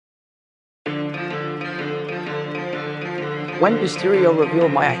When Mysterio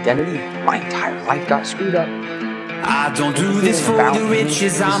revealed my identity, my entire life got screwed up. I don't do this for the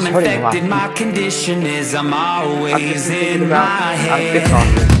riches, I'm infected, my condition is I'm always in my head.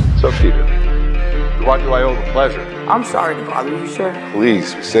 So Peter, why do I owe the pleasure? I'm sorry to bother you, sir.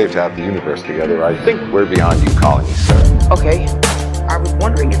 Please, we saved half the universe together. I think we're beyond you calling me sir. Okay, I was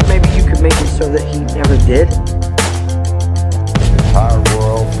wondering if maybe you could make it so that he never did. The entire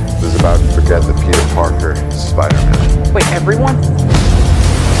world is about to forget that Peter Parker is Spider-Man. Wait, everyone?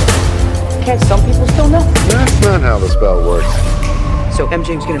 Can't some people still know? That's not how the spell works. So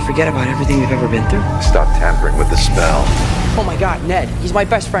MJ's gonna forget about everything we've ever been through? Stop tampering with the spell. Oh my god, Ned, he's my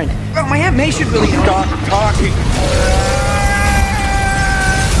best friend. Oh, my Aunt May should really know. Stop talking!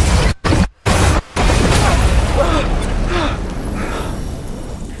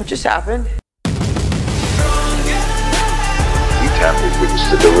 What just happened? He tampered with the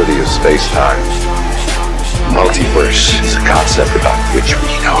stability of space-time. Multiverse is a concept about which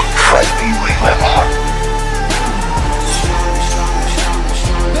we know frighteningly little.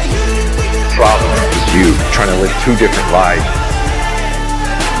 The problem is you trying to live two different lives.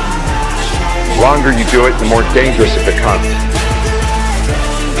 The longer you do it, the more dangerous it becomes.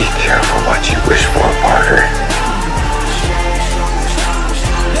 Be careful what you wish for, Parker.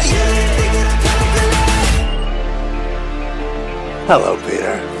 Hello,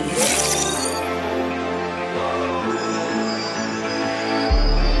 Peter.